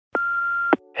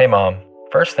Hey Mom,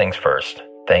 first things first,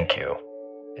 thank you.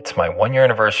 It's my 1-year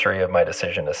anniversary of my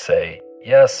decision to say,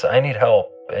 yes, I need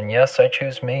help, and yes, I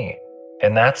choose me.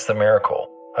 And that's the miracle.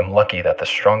 I'm lucky that the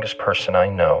strongest person I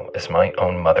know is my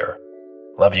own mother.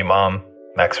 Love you, Mom.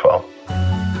 Maxwell.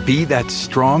 Be that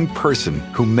strong person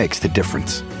who makes the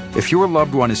difference. If your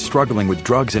loved one is struggling with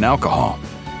drugs and alcohol,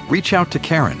 reach out to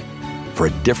Caron for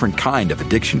a different kind of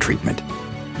addiction treatment.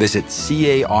 Visit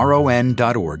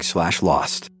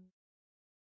caron.org/lost.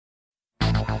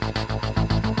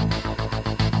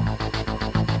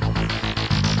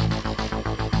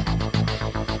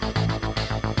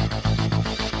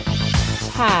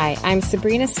 Hi, I'm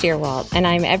Sabrina Stierwalt, and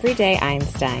I'm Everyday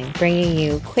Einstein, bringing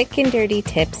you quick and dirty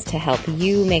tips to help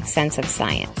you make sense of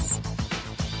science.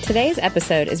 Today's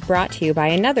episode is brought to you by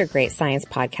another great science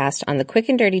podcast on the Quick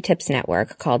and Dirty Tips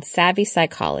Network called Savvy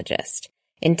Psychologist.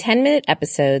 In 10-minute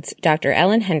episodes, Dr.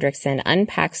 Ellen Hendrickson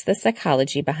unpacks the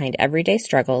psychology behind everyday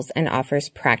struggles and offers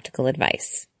practical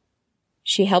advice.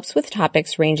 She helps with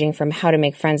topics ranging from how to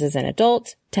make friends as an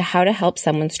adult to how to help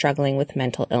someone struggling with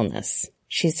mental illness.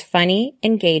 She's funny,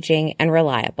 engaging, and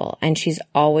reliable, and she's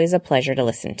always a pleasure to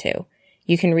listen to.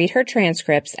 You can read her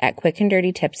transcripts at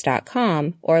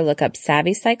quickanddirtytips.com or look up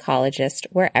Savvy Psychologist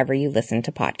wherever you listen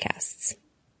to podcasts.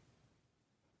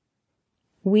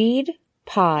 Weed,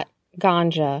 pot,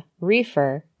 ganja,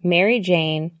 reefer, Mary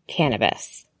Jane,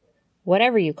 cannabis.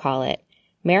 Whatever you call it,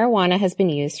 marijuana has been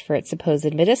used for its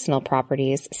supposed medicinal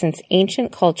properties since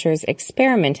ancient cultures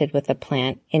experimented with the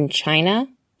plant in China,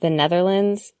 the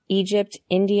Netherlands, Egypt,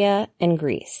 India, and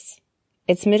Greece.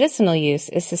 Its medicinal use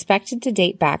is suspected to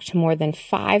date back to more than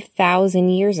 5,000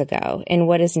 years ago in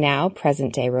what is now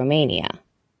present-day Romania.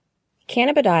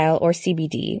 Cannabidiol, or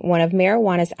CBD, one of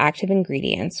marijuana's active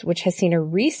ingredients, which has seen a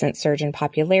recent surge in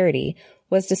popularity,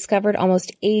 was discovered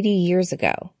almost 80 years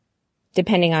ago.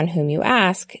 Depending on whom you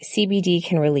ask, CBD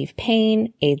can relieve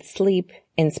pain, aid sleep,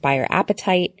 inspire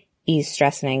appetite, ease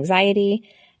stress and anxiety,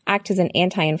 act as an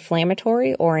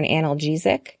anti-inflammatory or an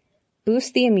analgesic,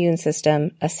 boost the immune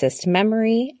system, assist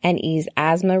memory, and ease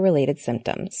asthma-related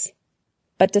symptoms.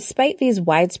 But despite these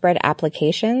widespread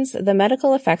applications, the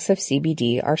medical effects of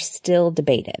CBD are still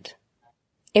debated.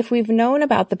 If we've known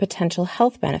about the potential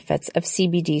health benefits of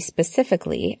CBD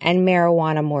specifically and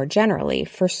marijuana more generally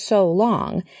for so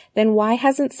long, then why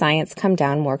hasn't science come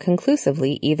down more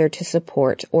conclusively either to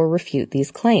support or refute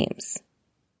these claims?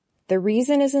 The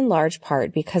reason is in large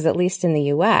part because, at least in the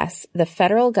U.S., the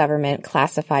federal government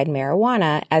classified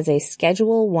marijuana as a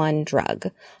Schedule I drug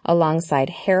alongside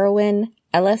heroin,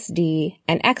 LSD,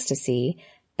 and ecstasy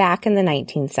back in the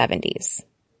 1970s.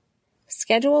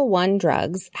 Schedule I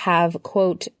drugs have,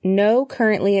 quote, no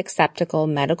currently acceptable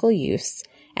medical use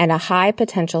and a high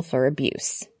potential for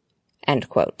abuse, end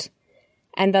quote,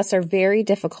 and thus are very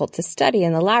difficult to study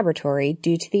in the laboratory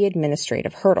due to the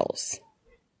administrative hurdles.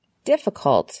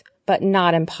 Difficult, but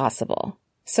not impossible.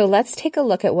 So let's take a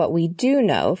look at what we do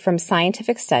know from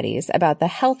scientific studies about the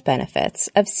health benefits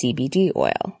of CBD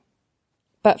oil.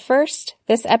 But first,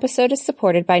 this episode is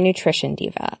supported by Nutrition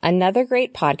Diva, another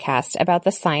great podcast about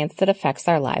the science that affects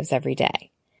our lives every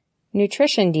day.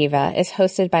 Nutrition Diva is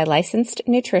hosted by licensed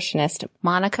nutritionist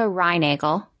Monica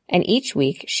Reinagel, and each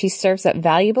week she serves up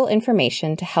valuable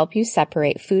information to help you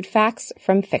separate food facts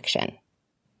from fiction.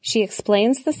 She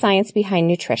explains the science behind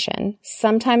nutrition,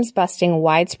 sometimes busting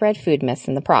widespread food myths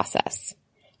in the process.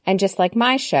 And just like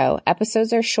my show,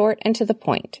 episodes are short and to the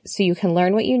point, so you can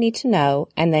learn what you need to know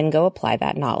and then go apply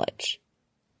that knowledge.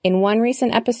 In one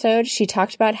recent episode, she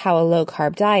talked about how a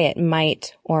low-carb diet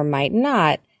might or might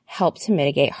not help to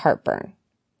mitigate heartburn.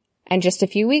 And just a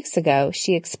few weeks ago,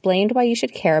 she explained why you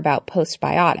should care about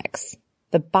postbiotics,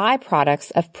 the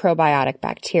byproducts of probiotic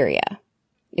bacteria.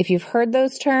 If you've heard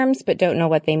those terms but don't know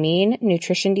what they mean,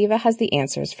 Nutrition Diva has the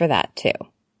answers for that too.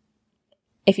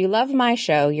 If you love my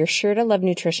show, you're sure to love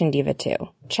Nutrition Diva too.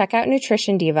 Check out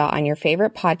Nutrition Diva on your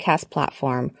favorite podcast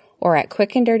platform or at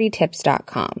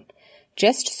quickanddirtytips.com.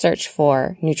 Just search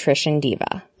for Nutrition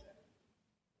Diva.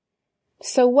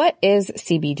 So what is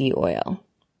CBD oil?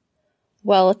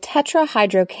 Well,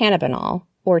 tetrahydrocannabinol,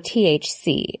 or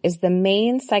THC, is the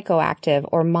main psychoactive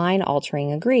or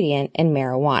mind-altering ingredient in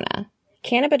marijuana.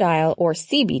 Cannabidiol, or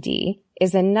CBD,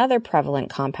 is another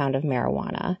prevalent compound of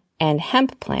marijuana and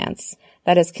hemp plants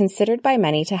that is considered by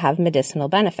many to have medicinal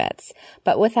benefits,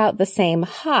 but without the same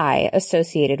high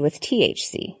associated with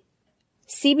THC.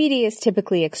 CBD is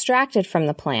typically extracted from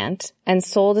the plant and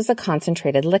sold as a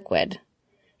concentrated liquid.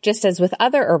 Just as with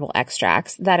other herbal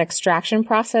extracts, that extraction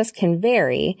process can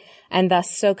vary, and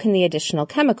thus so can the additional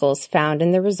chemicals found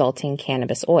in the resulting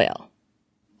cannabis oil.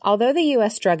 Although the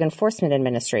U.S. Drug Enforcement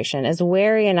Administration is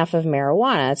wary enough of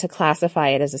marijuana to classify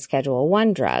it as a Schedule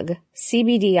I drug,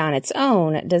 CBD on its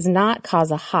own does not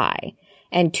cause a high.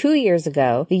 And 2 years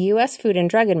ago, the U.S. Food and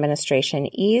Drug Administration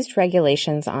eased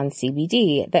regulations on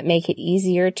CBD that make it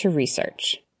easier to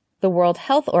research. The World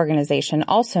Health Organization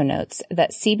also notes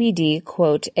that CBD,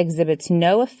 quote, exhibits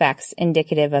no effects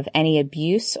indicative of any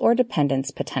abuse or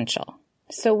dependence potential.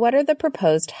 So what are the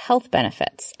proposed health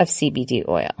benefits of CBD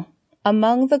oil?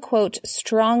 Among the, quote,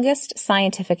 strongest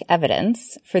scientific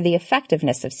evidence for the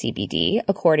effectiveness of CBD,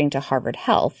 according to Harvard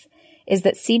Health, is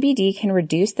that CBD can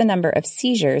reduce the number of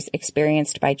seizures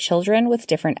experienced by children with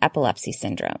different epilepsy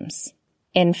syndromes.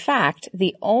 In fact,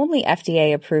 the only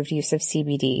FDA-approved use of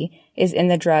CBD is in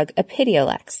the drug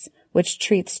Epidiolex, which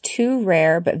treats two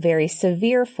rare but very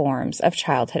severe forms of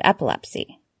childhood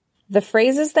epilepsy. The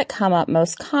phrases that come up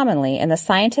most commonly in the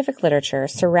scientific literature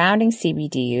surrounding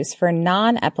CBD use for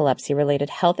non-epilepsy-related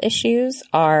health issues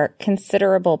are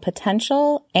considerable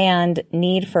potential and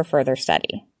need for further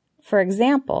study. For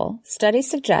example, studies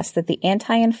suggest that the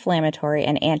anti-inflammatory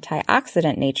and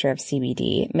antioxidant nature of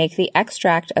CBD make the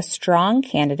extract a strong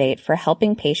candidate for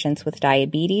helping patients with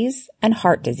diabetes and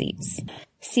heart disease.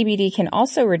 CBD can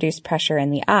also reduce pressure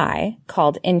in the eye,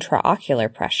 called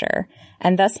intraocular pressure,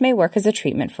 and thus may work as a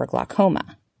treatment for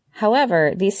glaucoma.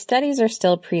 However, these studies are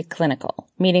still preclinical,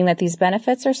 meaning that these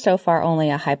benefits are so far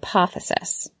only a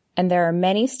hypothesis, and there are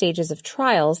many stages of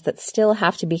trials that still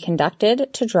have to be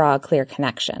conducted to draw a clear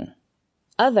connection.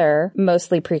 Other,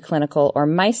 mostly preclinical or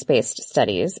mice-based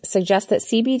studies suggest that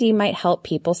CBD might help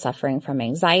people suffering from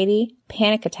anxiety,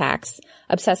 panic attacks,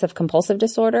 obsessive-compulsive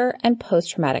disorder, and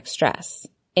post-traumatic stress.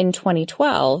 In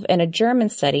 2012, in a German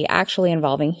study actually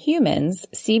involving humans,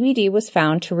 CBD was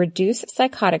found to reduce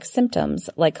psychotic symptoms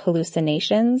like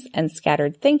hallucinations and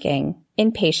scattered thinking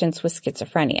in patients with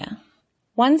schizophrenia.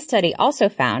 One study also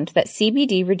found that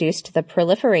CBD reduced the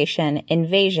proliferation,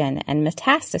 invasion, and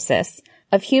metastasis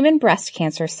of human breast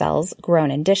cancer cells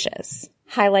grown in dishes,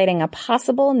 highlighting a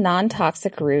possible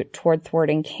non-toxic route toward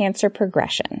thwarting cancer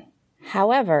progression.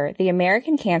 However, the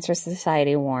American Cancer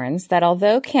Society warns that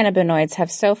although cannabinoids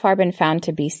have so far been found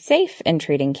to be safe in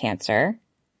treating cancer,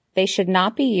 they should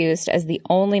not be used as the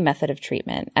only method of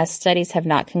treatment, as studies have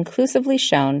not conclusively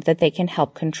shown that they can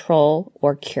help control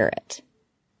or cure it.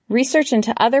 Research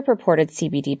into other purported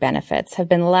CBD benefits have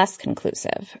been less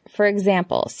conclusive. For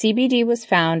example, CBD was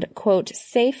found, quote,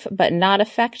 safe but not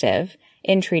effective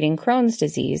in treating Crohn's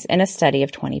disease in a study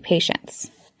of 20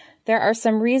 patients. There are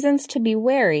some reasons to be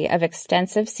wary of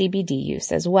extensive CBD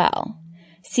use as well.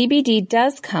 CBD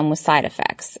does come with side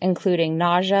effects, including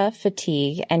nausea,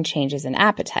 fatigue, and changes in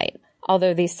appetite,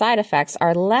 although these side effects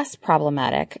are less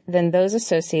problematic than those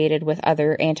associated with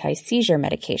other anti-seizure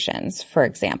medications, for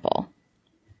example.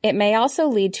 It may also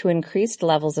lead to increased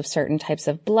levels of certain types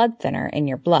of blood thinner in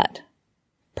your blood.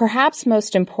 Perhaps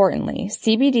most importantly,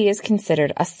 CBD is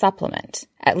considered a supplement,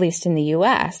 at least in the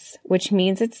U.S., which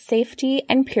means its safety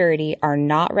and purity are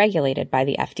not regulated by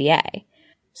the FDA.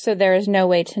 So there is no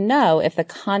way to know if the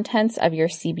contents of your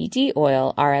CBD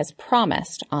oil are as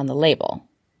promised on the label.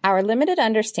 Our limited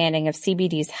understanding of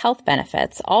CBD's health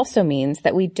benefits also means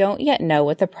that we don't yet know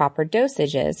what the proper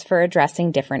dosage is for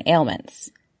addressing different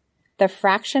ailments. The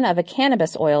fraction of a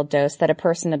cannabis oil dose that a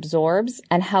person absorbs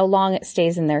and how long it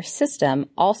stays in their system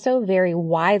also vary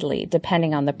widely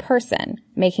depending on the person,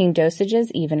 making dosages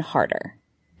even harder.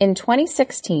 In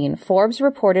 2016, Forbes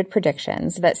reported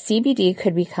predictions that CBD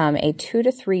could become a $2 to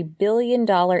 $3 billion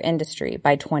industry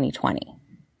by 2020.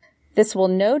 This will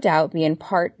no doubt be in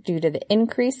part due to the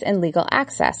increase in legal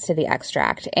access to the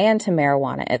extract and to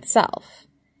marijuana itself.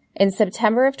 In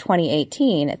September of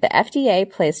 2018, the FDA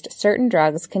placed certain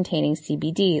drugs containing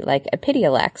CBD, like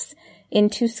Epidiolex,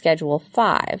 into Schedule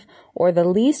 5, or the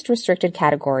least restricted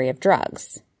category of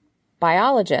drugs.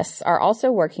 Biologists are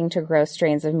also working to grow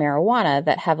strains of marijuana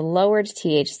that have lowered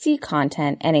THC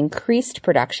content and increased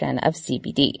production of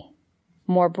CBD.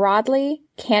 More broadly,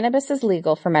 cannabis is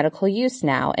legal for medical use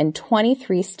now in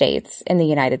 23 states in the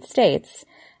United States,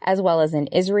 as well as in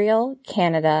Israel,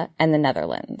 Canada, and the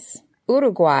Netherlands.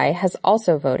 Uruguay has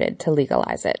also voted to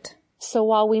legalize it. So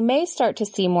while we may start to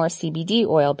see more CBD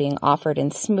oil being offered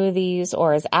in smoothies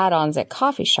or as add-ons at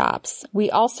coffee shops,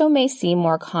 we also may see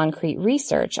more concrete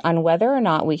research on whether or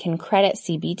not we can credit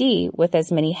CBD with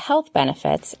as many health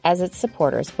benefits as its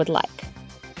supporters would like.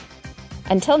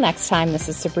 Until next time, this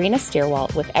is Sabrina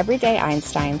Stierwalt with Everyday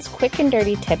Einstein's quick and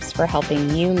dirty tips for helping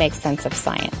you make sense of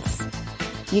science.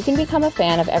 You can become a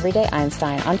fan of Everyday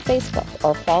Einstein on Facebook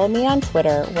or follow me on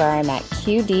Twitter where I'm at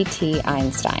QDT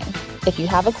Einstein. If you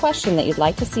have a question that you'd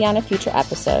like to see on a future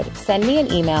episode, send me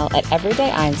an email at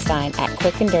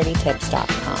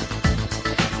everydayeinstein@quickanddirtytips.com.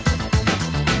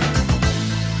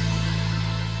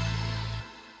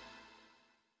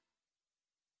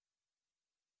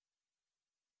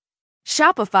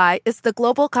 Shopify is the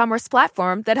global commerce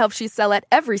platform that helps you sell at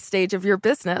every stage of your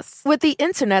business. With the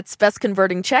internet's best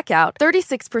converting checkout,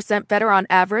 36% better on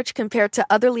average compared to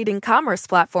other leading commerce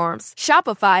platforms,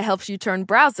 Shopify helps you turn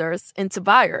browsers into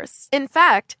buyers. In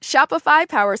fact, Shopify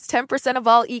powers 10% of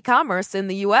all e-commerce in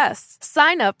the U.S.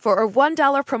 Sign up for a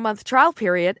 $1 per month trial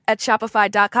period at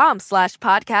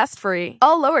shopify.com/podcastfree.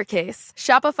 All lowercase,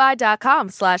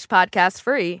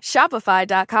 shopify.com/podcastfree,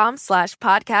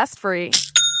 shopify.com/podcastfree.